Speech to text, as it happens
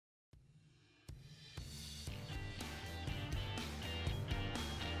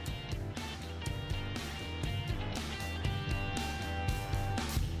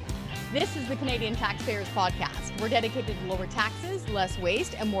This is the Canadian Taxpayers Podcast. We're dedicated to lower taxes, less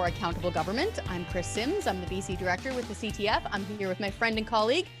waste, and more accountable government. I'm Chris Sims. I'm the BC Director with the CTF. I'm here with my friend and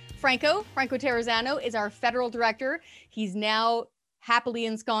colleague, Franco. Franco Terrazzano is our Federal Director. He's now happily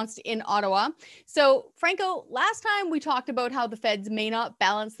ensconced in Ottawa. So, Franco, last time we talked about how the feds may not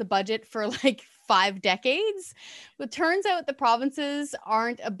balance the budget for like 5 decades. But turns out the provinces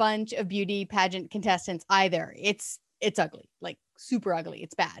aren't a bunch of beauty pageant contestants either. It's ugly, like super ugly.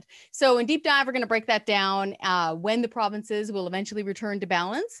 It's bad. So in Deep Dive, we're going to break that down when the provinces will eventually return to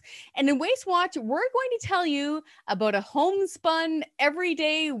balance. And in Waste Watch, we're going to tell you about a homespun,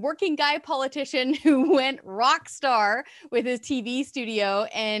 everyday working guy politician who went rock star with his TV studio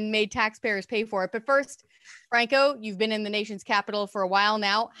and made taxpayers pay for it. But first, Franco, you've been in the nation's capital for a while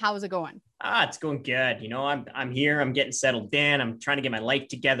now. How's it going? It's going good. You know, I'm here. I'm getting settled in. I'm trying to get my life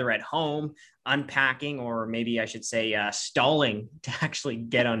together at home, unpacking, or maybe I should say stalling to actually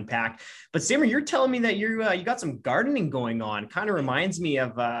get unpacked. But Simmer, you're telling me that you got some gardening going on. Kind of reminds me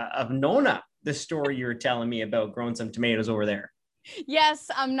of Nona, the story you were telling me about growing some tomatoes over there. Yes,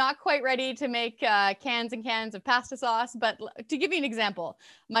 I'm not quite ready to make cans and cans of pasta sauce, but to give you an example,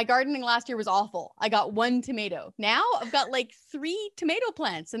 my gardening last year was awful. I got 1 tomato. Now I've got like 3 tomato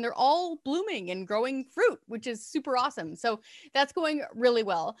plants and they're all blooming and growing fruit, which is super awesome. So that's going really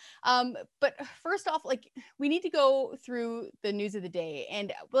well. But first off, like we need to go through the news of the day,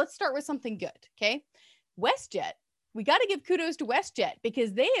 and let's start with something good, okay? WestJet. We got to give kudos to WestJet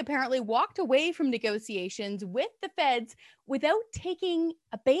because they apparently walked away from negotiations with the feds without taking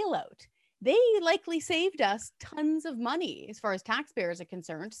a bailout. They likely saved us tons of money as far as taxpayers are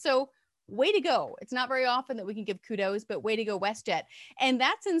concerned. So way to go. It's not very often that we can give kudos, but way to go, WestJet. And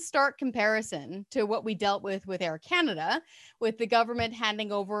that's in stark comparison to what we dealt with Air Canada, with the government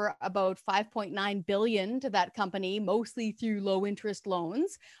handing over about $5.9 billion to that company, mostly through low interest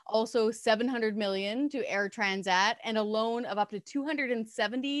loans. Also $700 million to Air Transat, and a loan of up to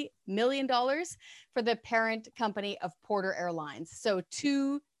 $270 million for the parent company of Porter Airlines. So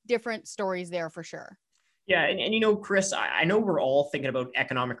 2 different stories there for sure. Yeah. And you know, Chris, I know we're all thinking about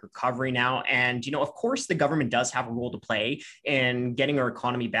economic recovery now. And, you know, of course, the government does have a role to play in getting our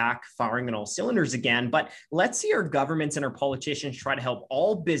economy back, firing on all cylinders again. But let's see our governments and our politicians try to help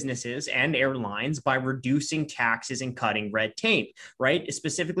all businesses and airlines by reducing taxes and cutting red tape, right?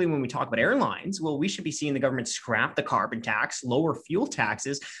 Specifically, when we talk about airlines, well, we should be seeing the government scrap the carbon tax, lower fuel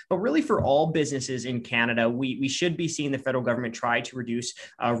taxes. But really, for all businesses in Canada, we should be seeing the federal government try to reduce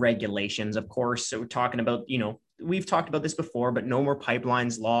regulations, of course. So we're talking about, you know, we've talked about this before, but no more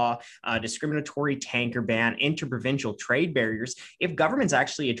pipelines law, discriminatory tanker ban, interprovincial trade barriers. If governments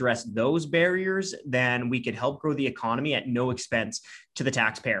actually address those barriers, then we could help grow the economy at no expense to the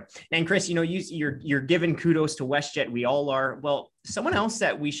taxpayer. And Chris, you know, you're giving kudos to WestJet. We all are. Well, someone else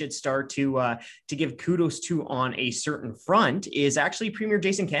that we should start to give kudos to on a certain front is actually Premier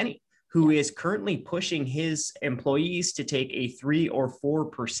Jason Kenney, who is currently pushing his employees to take a 3 or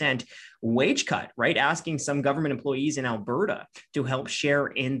 4% wage cut, right? Asking some government employees in Alberta to help share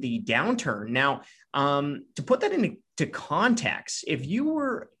in the downturn. Now, to put that into context, if you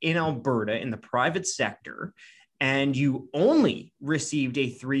were in Alberta in the private sector and you only received a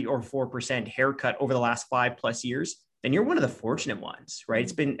 3 or 4% haircut over the last 5+ years, then you're one of the fortunate ones, right?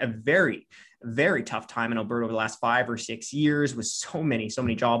 It's been a very, very tough time in Alberta over the last 5 or 6 years with so many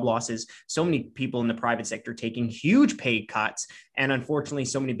job losses, so many people in the private sector taking huge pay cuts, and unfortunately,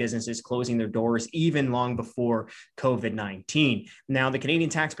 so many businesses closing their doors even long before COVID-19. Now, the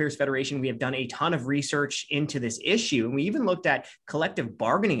Canadian Taxpayers Federation, we have done a ton of research into this issue, and we even looked at collective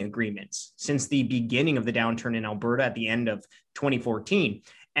bargaining agreements since the beginning of the downturn in Alberta at the end of 2014.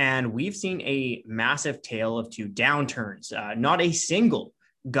 And we've seen a massive tale of 2 downturns. Not a single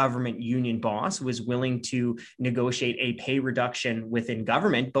government union boss was willing to negotiate a pay reduction within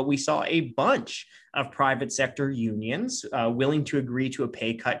government, but we saw a bunch of private sector unions willing to agree to a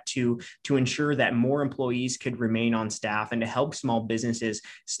pay cut to ensure that more employees could remain on staff and to help small businesses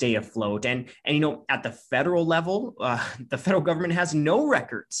stay afloat. And you know, at the federal level, the federal government has no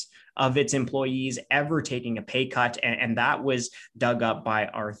records of its employees ever taking a pay cut, and that was dug up by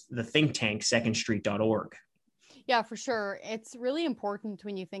the think tank secondstreet.org. Yeah, for sure. It's really important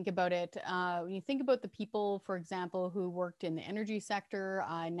when you think about it. When you think about the people, for example, who worked in the energy sector,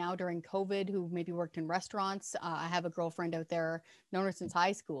 now during COVID, who maybe worked in restaurants. I have a girlfriend out there, known her since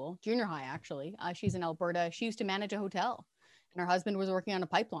high school, junior high, actually. She's in Alberta. She used to manage a hotel. And her husband was working on a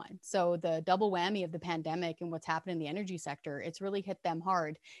pipeline. So the double whammy of the pandemic and what's happened in the energy sector, it's really hit them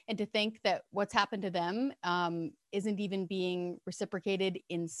hard. And to think that what's happened to them isn't even being reciprocated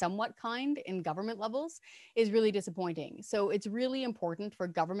in somewhat kind in government levels is really disappointing. So it's really important for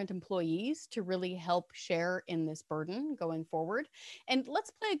government employees to really help share in this burden going forward. And let's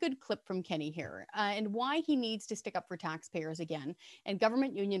play a good clip from Kenny here and why he needs to stick up for taxpayers again and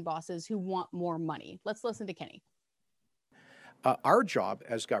government union bosses who want more money. Let's listen to Kenny. Our job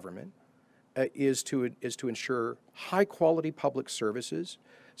as government is to ensure high quality public services,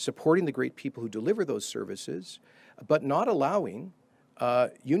 supporting the great people who deliver those services, but not allowing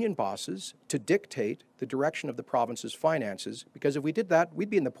union bosses to dictate the direction of the province's finances, because if we did that,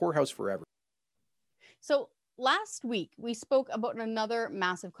 we'd be in the poorhouse forever. So last week, we spoke about another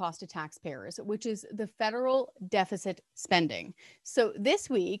massive cost to taxpayers, which is the federal deficit spending. So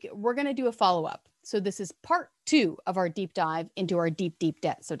this week, we're going to do a follow-up. So this is part 2 of our deep dive into our deep, deep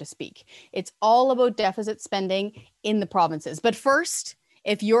debt, so to speak. It's all about deficit spending in the provinces. But first,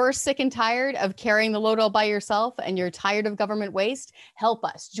 if you're sick and tired of carrying the load all by yourself and you're tired of government waste, help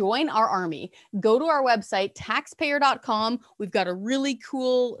us. Join our army. Go to our website, taxpayer.com. We've got a really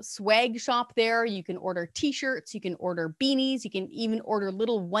cool swag shop there. You can order t-shirts, you can order beanies, you can even order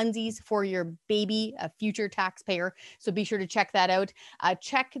little onesies for your baby, a future taxpayer. So be sure to check that out.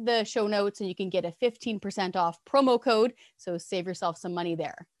 Check the show notes and you can get a 15% off promo code. So save yourself some money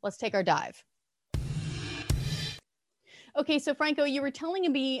there. Let's take our dive. Okay, so Franco, you were telling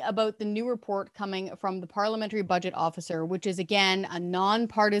me about the new report coming from the Parliamentary Budget Officer, which is, again, a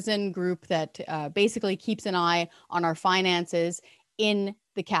nonpartisan group that basically keeps an eye on our finances in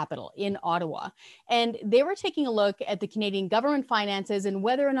the capital, in Ottawa. And they were taking a look at the Canadian government finances and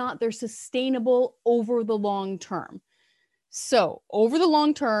whether or not they're sustainable over the long term. So over the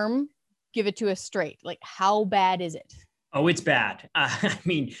long term, give it to us straight. Like, how bad is it? Oh, it's bad. I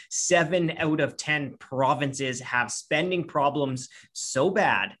mean, 7 out of 10 provinces have spending problems so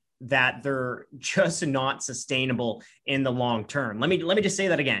bad that they're just not sustainable in the long term. Let me just say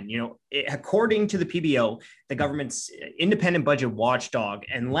that again. According to the PBO, the government's independent budget watchdog,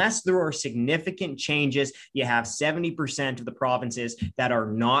 unless there are significant changes, you have 70% of the provinces that are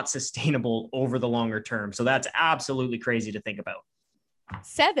not sustainable over the longer term. So that's absolutely crazy to think about.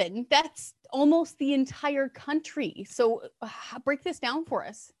 7, that's almost the entire country. So break this down for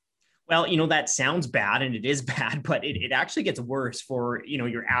us. Well, that sounds bad, and it is bad, but it actually gets worse for,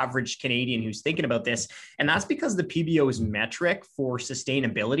 your average Canadian who's thinking about this. And that's because the PBO's metric for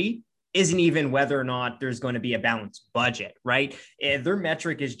sustainability isn't even whether or not there's going to be a balanced budget, right? Their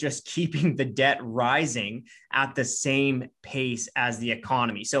metric is just keeping the debt rising at the same pace as the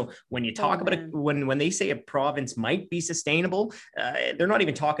economy. So when you talk about it, when they say a province might be sustainable, they're not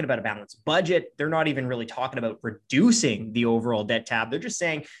even talking about a balanced budget. They're not even really talking about reducing the overall debt tab. They're just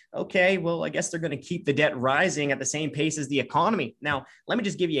saying, okay, well, I guess they're going to keep the debt rising at the same pace as the economy. Now, let me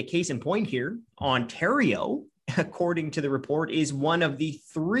just give you a case in point here. Ontario, according to the report, is one of the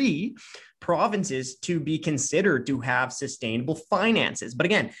 3 provinces to be considered to have sustainable finances. But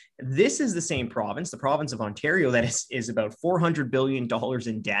again, this is the same province, the province of Ontario, that is about $400 billion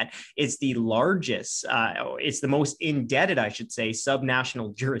in debt. It's the largest, it's the most indebted, I should say,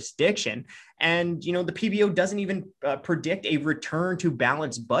 subnational jurisdiction. And, the PBO doesn't even predict a return to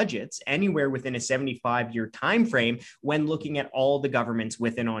balanced budgets anywhere within a 75-year time frame when looking at all the governments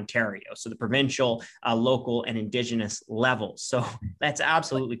within Ontario. So the provincial, local, and Indigenous levels. So that's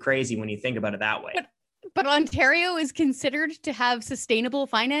absolutely crazy when you think about it that way. But Ontario is considered to have sustainable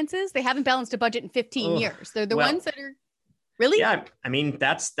finances. They haven't balanced a budget in 15 years. They're the ones that are really. Yeah, I mean,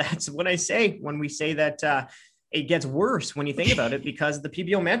 that's what I say when we say that it gets worse when you think about it, because the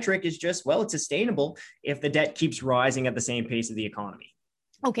PBO metric is just, well, it's sustainable if the debt keeps rising at the same pace of the economy.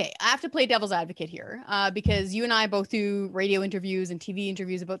 Okay, I have to play devil's advocate here because you and I both do radio interviews and TV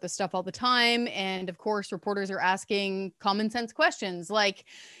interviews about this stuff all the time. And of course, reporters are asking common sense questions like,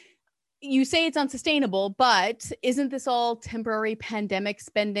 you say it's unsustainable, but isn't this all temporary pandemic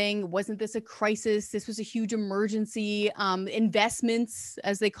spending? Wasn't this a crisis? This was a huge emergency. Investments,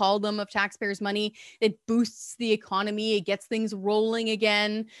 as they call them, of taxpayers' money. It boosts the economy. It gets things rolling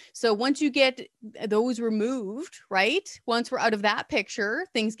again. So once you get those removed, right? Once we're out of that picture,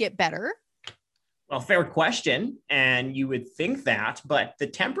 things get better. Well, fair question. And you would think that, but the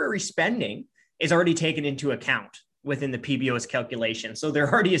temporary spending is already taken into account within the PBO's calculation. So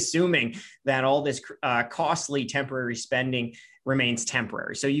they're already assuming that all this costly temporary spending remains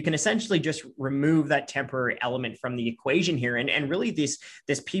temporary. So you can essentially just remove that temporary element from the equation here. And really this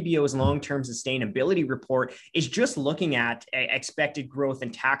PBO's long-term sustainability report is just looking at expected growth in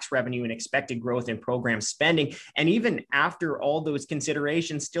tax revenue and expected growth in program spending. And even after all those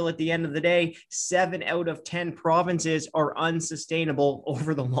considerations, still at the end of the day, 7 out of 10 provinces are unsustainable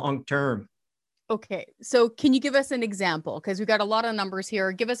over the long term. Okay, so can you give us an example? Because we've got a lot of numbers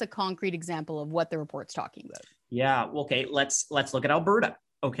here. Give us a concrete example of what the report's talking about. Yeah, okay, let's look at Alberta.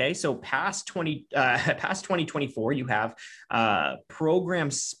 Okay, so past 2024, you have program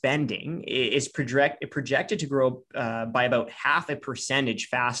spending is projected to grow by about 0.5%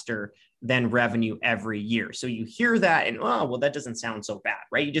 faster than revenue every year. So you hear that and, oh, well, that doesn't sound so bad,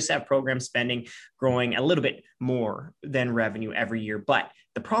 right? You just have program spending growing a little bit more than revenue every year. But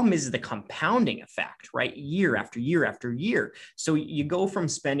the problem is the compounding effect, right? Year after year after year. So you go from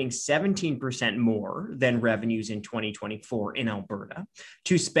spending 17% more than revenues in 2024 in Alberta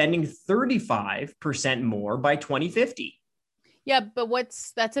to spending 35% more by 2050. Yeah, but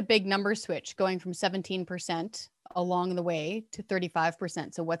that's a big number switch, going from 17% along the way to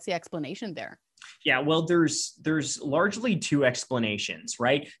 35%. So what's the explanation there? Yeah, well, there's largely two explanations,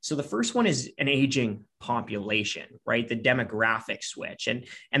 right? So the first one is an aging population, right? The demographic switch. And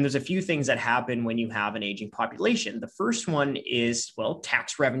there's a few things that happen when you have an aging population. The first one is, well,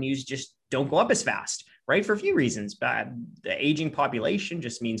 tax revenues just don't go up as fast, right? For a few reasons. But the aging population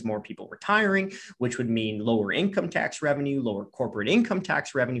just means more people retiring, which would mean lower income tax revenue, lower corporate income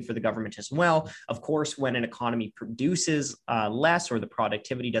tax revenue for the government as well. Of course, when an economy produces less or the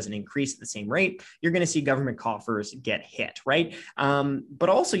productivity doesn't increase at the same rate, you're going to see government coffers get hit, right? But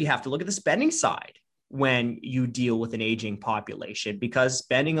also you have to look at the spending side when you deal with an aging population, because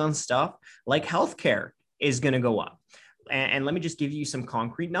spending on stuff like healthcare is going to go up. And let me just give you some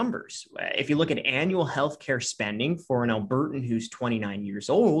concrete numbers. If you look at annual healthcare spending for an Albertan who's 29 years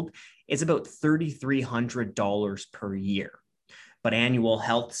old, it's about $3,300 per year. But annual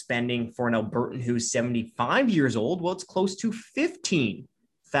health spending for an Albertan who's 75 years old, well, it's close to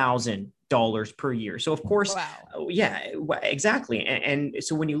 $15,000 per year. So of course, wow. Yeah, exactly. And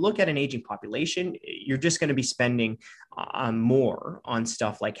so when you look at an aging population, you're just going to be spending more on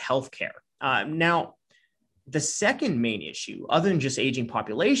stuff like healthcare. Now, the second main issue, other than just aging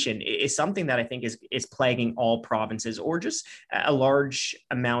population, is something that I think is plaguing all provinces or just a large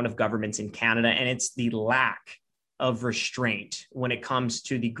amount of governments in Canada, and it's the lack of restraint when it comes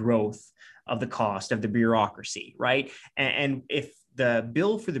to the growth of the cost of the bureaucracy, right? And if the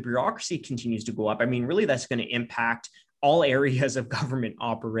bill for the bureaucracy continues to go up, I mean, really that's going to impact all areas of government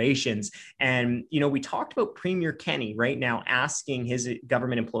operations. And, you know, we talked about Premier Kenney right now asking his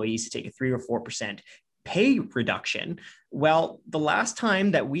government employees to take a 3 or 4% pay reduction. Well, the last time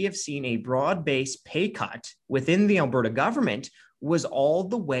that we have seen a broad-based pay cut within the Alberta government was all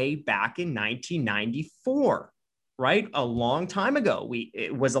the way back in 1994, right? A long time ago.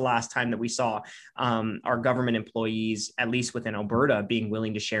 It was the last time that we saw our government employees, at least within Alberta, being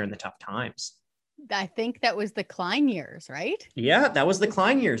willing to share in the tough times. I think that was the Klein years, right? Yeah, that was the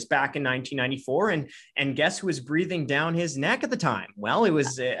Klein years back in 1994. And guess who was breathing down his neck at the time? Well, it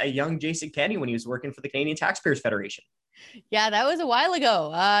was a young Jason Kenney when he was working for the Canadian Taxpayers Federation. Yeah, that was a while ago.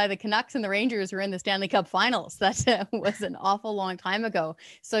 The Canucks and the Rangers were in the Stanley Cup Finals. That was an awful long time ago.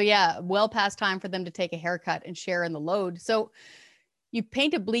 So yeah, well past time for them to take a haircut and share in the load. So you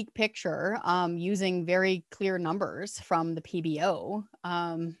paint a bleak picture using very clear numbers from the PBO.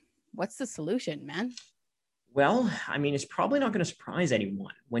 What's the solution, man? Well, I mean, it's probably not going to surprise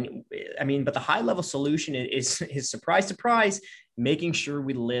anyone but the high level solution is surprise, surprise, making sure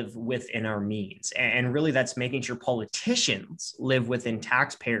we live within our means. And really that's making sure politicians live within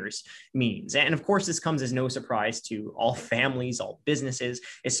taxpayers' means. And of course, this comes as no surprise to all families, all businesses,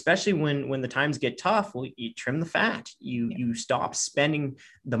 especially when the times get tough. Well, you trim the fat, you stop spending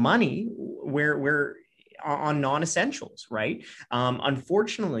the money where on non-essentials, right?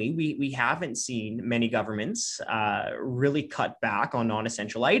 Unfortunately, we haven't seen many governments really cut back on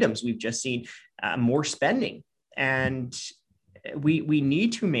non-essential items. We've just seen more spending. And we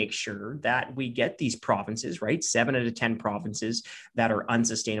need to make sure that we get these provinces, right? 7 out of 10 provinces that are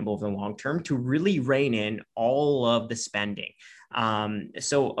unsustainable over the long term to really rein in all of the spending.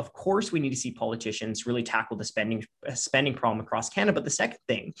 So of course we need to see politicians really tackle the spending problem across Canada. But the second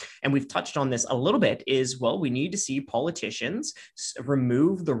thing, and we've touched on this a little bit, is, well, we need to see politicians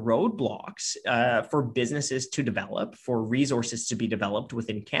remove the roadblocks for businesses to develop, for resources to be developed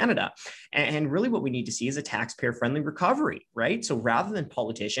within Canada. And really what we need to see is a taxpayer-friendly recovery, right? So rather than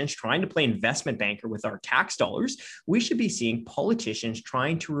politicians trying to play investment banker with our tax dollars, we should be seeing politicians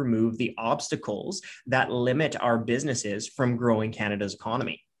trying to remove the obstacles that limit our businesses from growing Canada's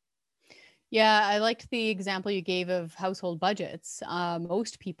economy. Yeah, I liked the example you gave of household budgets.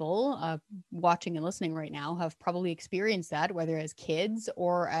 Most people watching and listening right now have probably experienced that, whether as kids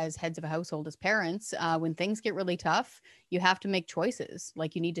or as heads of a household, as parents. When things get really tough, you have to make choices.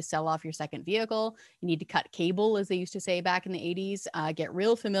 Like you need to sell off your second vehicle. You need to cut cable, as they used to say back in the 80s. Get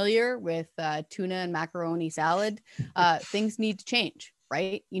real familiar with tuna and macaroni salad. Things need to change,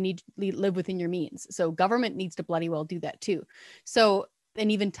 right? You need to live within your means. So government needs to bloody well do that too. So an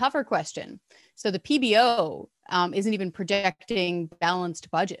even tougher question. So the PBO isn't even projecting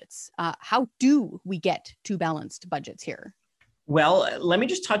balanced budgets. How do we get to balanced budgets here? Well, let me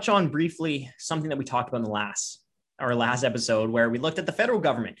just touch on briefly something that we talked about in our last episode, where we looked at the federal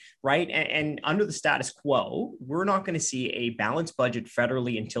government, right? And under the status quo, we're not going to see a balanced budget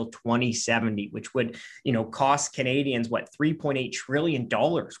federally until 2070, which would, cost Canadians, $3.8 trillion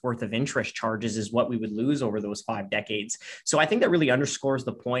worth of interest charges is what we would lose over those 5 decades. So I think that really underscores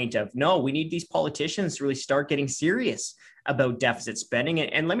the point of, no, we need these politicians to really start getting serious about deficit spending.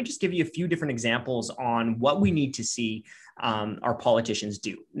 And let me just give you a few different examples on what we need to see our politicians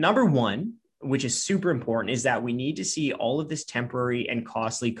do. Number one, which is super important, is that we need to see all of this temporary and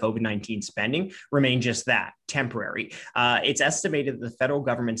costly COVID-19 spending remain just that, temporary. It's estimated that the federal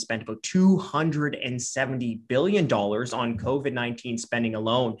government spent about $270 billion on COVID-19 spending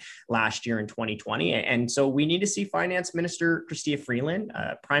alone last year in 2020. And so we need to see Finance Minister Chrystia Freeland,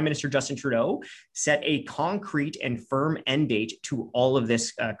 Prime Minister Justin Trudeau set a concrete and firm end date to all of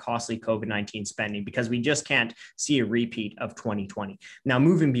this costly COVID-19 spending, because we just can't see a repeat of 2020. Now,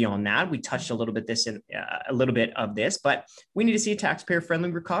 moving beyond that, we touched a little bit of this, but we need to see a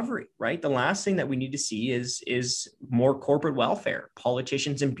taxpayer-friendly recovery, right? The last thing that we need to see is more corporate welfare,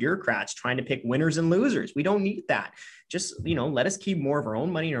 politicians and bureaucrats trying to pick winners and losers. We don't need that. Just, let us keep more of our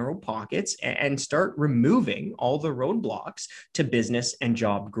own money in our own pockets and start removing all the roadblocks to business and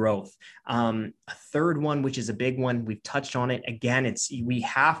job growth. A third one, which is a big one, we've touched on it. Again, we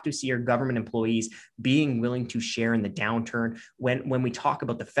have to see our government employees being willing to share in the downturn. When we talk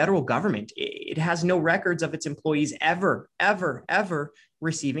about the federal government, it has no records of its employees ever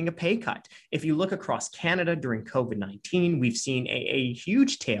receiving a pay cut. If you look across Canada during COVID-19, we've seen a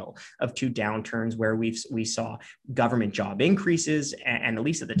huge tale of 2 downturns where we saw government job increases, and at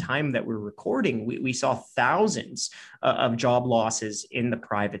least at the time that we're recording, we saw thousands of job losses in the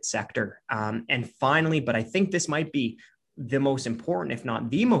private sector. And finally, but I think this might be the most important, if not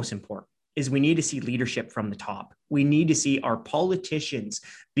the most important, is we need to see leadership from the top. We need to see our politicians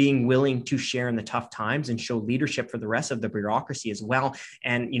being willing to share in the tough times and show leadership for the rest of the bureaucracy as well.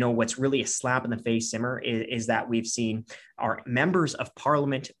 And, what's really a slap in the face, Simmer, is that we've seen our members of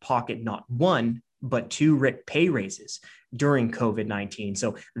parliament pocket not 1, but 2 pay raises during COVID-19.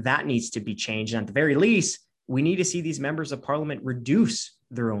 So that needs to be changed. And at the very least, we need to see these members of parliament reduce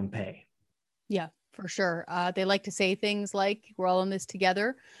their own pay. Yeah, for sure. They like to say things like, we're all in this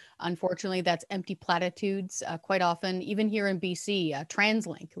together. Unfortunately, that's empty platitudes. Quite often, even here in BC,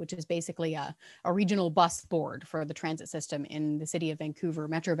 TransLink, which is basically a regional bus board for the transit system in the city of Vancouver,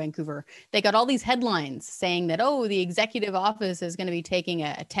 Metro Vancouver, they got all these headlines saying that, the executive office is going to be taking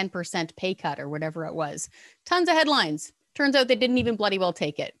a 10% pay cut or whatever it was. Tons of headlines. Turns out they didn't even bloody well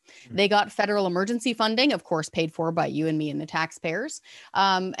take it. They got federal emergency funding, of course, paid for by you and me and the taxpayers.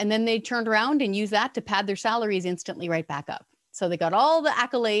 And then they turned around and used that to pad their salaries instantly right back up. So they got all the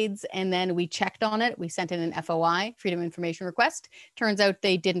accolades, and then we checked on it. We sent in an FOI, Freedom of Information Request. Turns out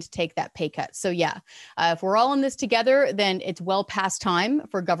they didn't take that pay cut. So yeah, if we're all in this together, then it's well past time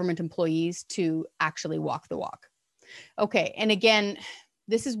for government employees to actually walk the walk. Okay, and again,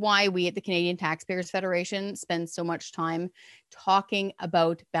 this is why we at the Canadian Taxpayers Federation spend so much time talking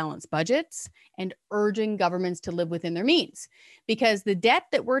about balanced budgets and urging governments to live within their means. Because the debt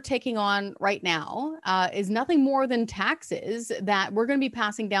that we're taking on right now is nothing more than taxes that we're going to be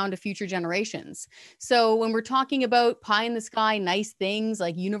passing down to future generations. So when we're talking about pie in the sky, nice things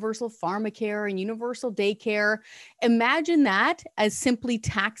like universal pharmacare and universal daycare, imagine that as simply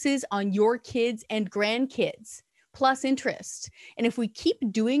taxes on your kids and grandkids. plus interest. And if we keep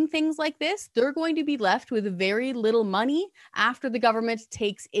doing things like this, they're going to be left with very little money after the government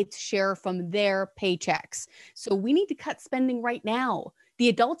takes its share from their paychecks. So we need to cut spending right now. The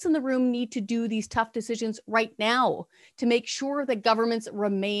adults in the room need to do these tough decisions right now to make sure that governments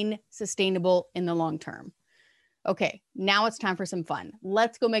remain sustainable in the long term. Okay, now it's time for some fun.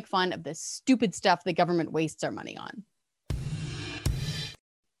 Let's go make fun of the stupid stuff the government wastes our money on.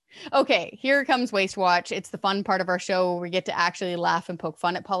 Okay, here comes Waste Watch. It's the fun part of our show where we get to actually laugh and poke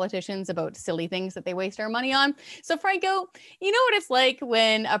fun at politicians about silly things that they waste our money on. So, Franco, you know what it's like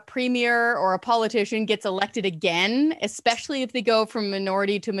when a premier or a politician gets elected again, especially if they go from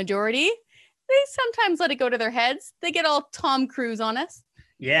minority to majority? They sometimes let it go to their heads. They get all Tom Cruise on us.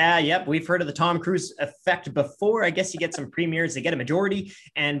 Yeah, yep. We've heard of the Tom Cruise effect before. I guess you get some premieres, they get a majority.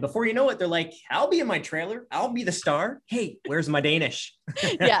 And before you know it, they're like, I'll be in my trailer. I'll be the star. Hey, where's my Danish?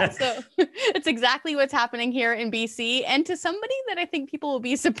 Yeah, so it's exactly what's happening here in BC, and to somebody that I think people will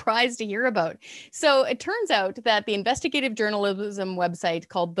be surprised to hear about. So it turns out that the investigative journalism website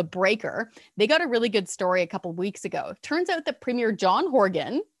called The Breaker, they got a really good story a couple of weeks ago. Turns out that Premier John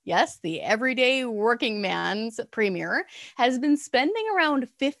Horgan, yes, the everyday working man's premier, has been spending around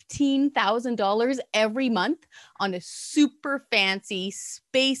 $15,000 every month on a super fancy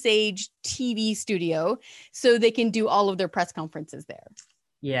space age TV studio so they can do all of their press conferences there.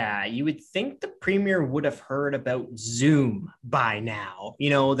 Yeah, you would think the premier would have heard about Zoom by now. You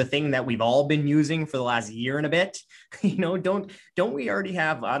know, the thing that we've all been using for the last year and a bit. You know, don't we already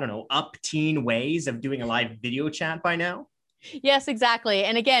have, I don't know, up-teen ways of doing a live video chat by now? Yes, exactly.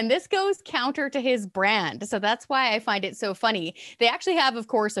 And again, this goes counter to his brand. So that's why I find it so funny. They actually have, of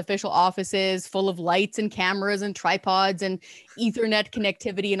course, official offices full of lights and cameras and tripods and Ethernet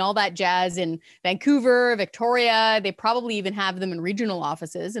connectivity and all that jazz in Vancouver, Victoria. They probably even have them in regional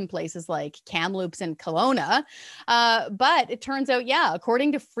offices in places like Kamloops and Kelowna. But it turns out, yeah,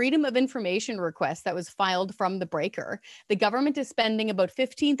 according to Freedom of Information request that was filed from The Breaker, the government is spending about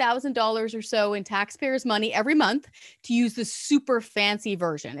 $15,000 or so in taxpayers' money every month to use the super fancy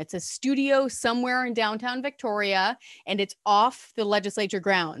version. It's a studio somewhere in downtown Victoria, and it's off the legislature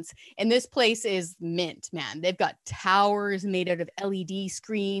grounds. And this place is mint, man. They've got towers made out of LED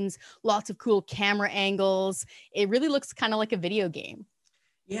screens, lots of cool camera angles. It really looks kind of like a video game.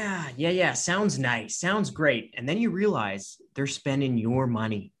 Yeah. Sounds nice. Sounds great. And then you realize they're spending your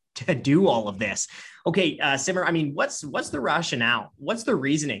money to do all of this. Okay, Simmer, I mean, what's the rationale? What's the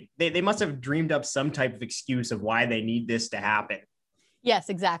reasoning? They must have dreamed up some type of excuse of why they need this to happen. Yes,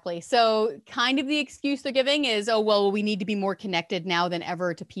 exactly. So kind of the excuse they're giving is, oh, well, we need to be more connected now than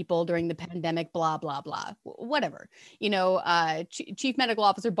ever to people during the pandemic, blah, blah, blah, whatever. You know, Chief Medical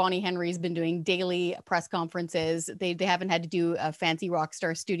Officer Bonnie Henry's been doing daily press conferences. They haven't had to do a fancy rock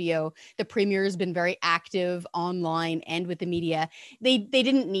star studio. The premier's been very active online and with the media. They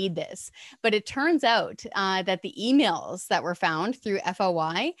didn't need this. But it turns out that the emails that were found through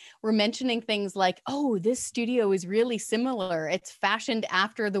FOI were mentioning things like, oh, this studio is really similar. It's fashioned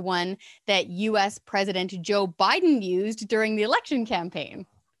after the one that US President Joe Biden used during the election campaign.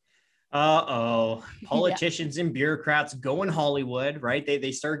 Politicians and bureaucrats go in Hollywood, right?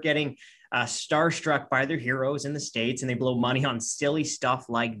 They start getting starstruck by their heroes in the States, and they blow money on silly stuff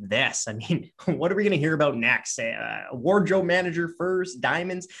like this. I mean, what are we going to hear about next? A wardrobe manager first,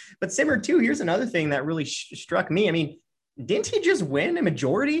 diamonds. But Simmer, too, here's another thing that really struck me. I mean, didn't he just win a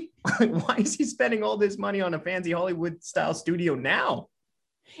majority? Why is he spending all this money on a fancy Hollywood style studio now?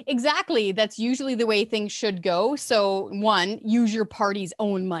 Exactly. That's usually the way things should go. So one, use your party's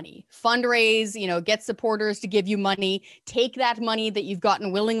own money, fundraise, get supporters to give you money, take that money that you've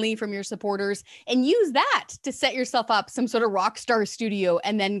gotten willingly from your supporters and use that to set yourself up some sort of rock star studio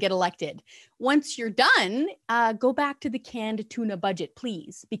and then get elected. Once you're done, go back to the canned tuna budget,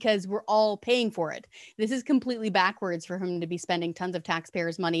 please, because we're all paying for it. This is completely backwards for him to be spending tons of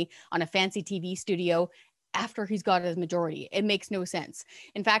taxpayers' money on a fancy TV studio after he's got his majority. It makes no sense.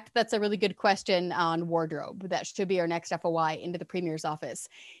 In fact, that's a really good question on wardrobe. That should be our next FOI into the premier's office.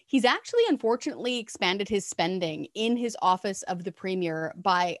 He's actually, unfortunately, expanded his spending in his office of the premier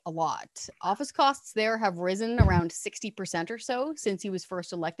by a lot. Office costs there have risen around 60% or so since he was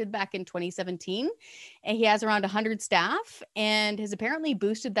first elected back in 2017. And he has around 100 staff and has apparently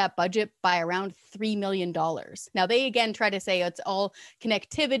boosted that budget by around $3 million. Now, they again try to say it's all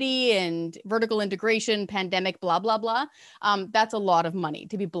connectivity and vertical integration, pandemic, blah, blah, blah. That's a lot of money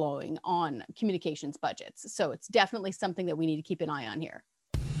to be blowing on communications budgets. So it's definitely something that we need to keep an eye on here.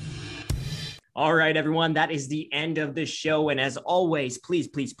 All right, everyone, that is the end of the show. And as always, please,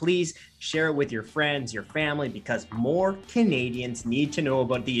 please, please share it with your friends, your family, because more Canadians need to know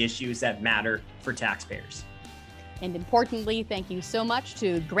about the issues that matter for taxpayers. And importantly, thank you so much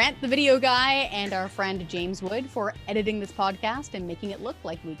to Grant the Video Guy and our friend James Wood for editing this podcast and making it look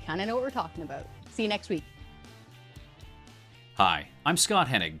like we kind of know what we're talking about. See you next week. Hi, I'm Scott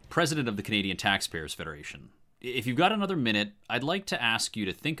Hennig, President of the Canadian Taxpayers Federation. If you've got another minute, I'd like to ask you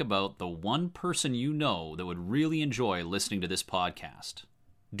to think about the one person you know that would really enjoy listening to this podcast.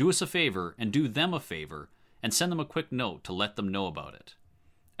 Do us a favor and do them a favor and send them a quick note to let them know about it.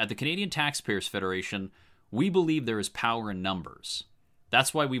 At the Canadian Taxpayers Federation, we believe there is power in numbers.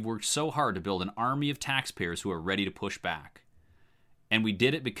 That's why we've worked so hard to build an army of taxpayers who are ready to push back. And we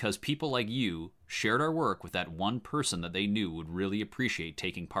did it because people like you shared our work with that one person that they knew would really appreciate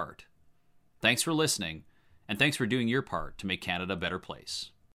taking part. Thanks for listening, and thanks for doing your part to make Canada a better place.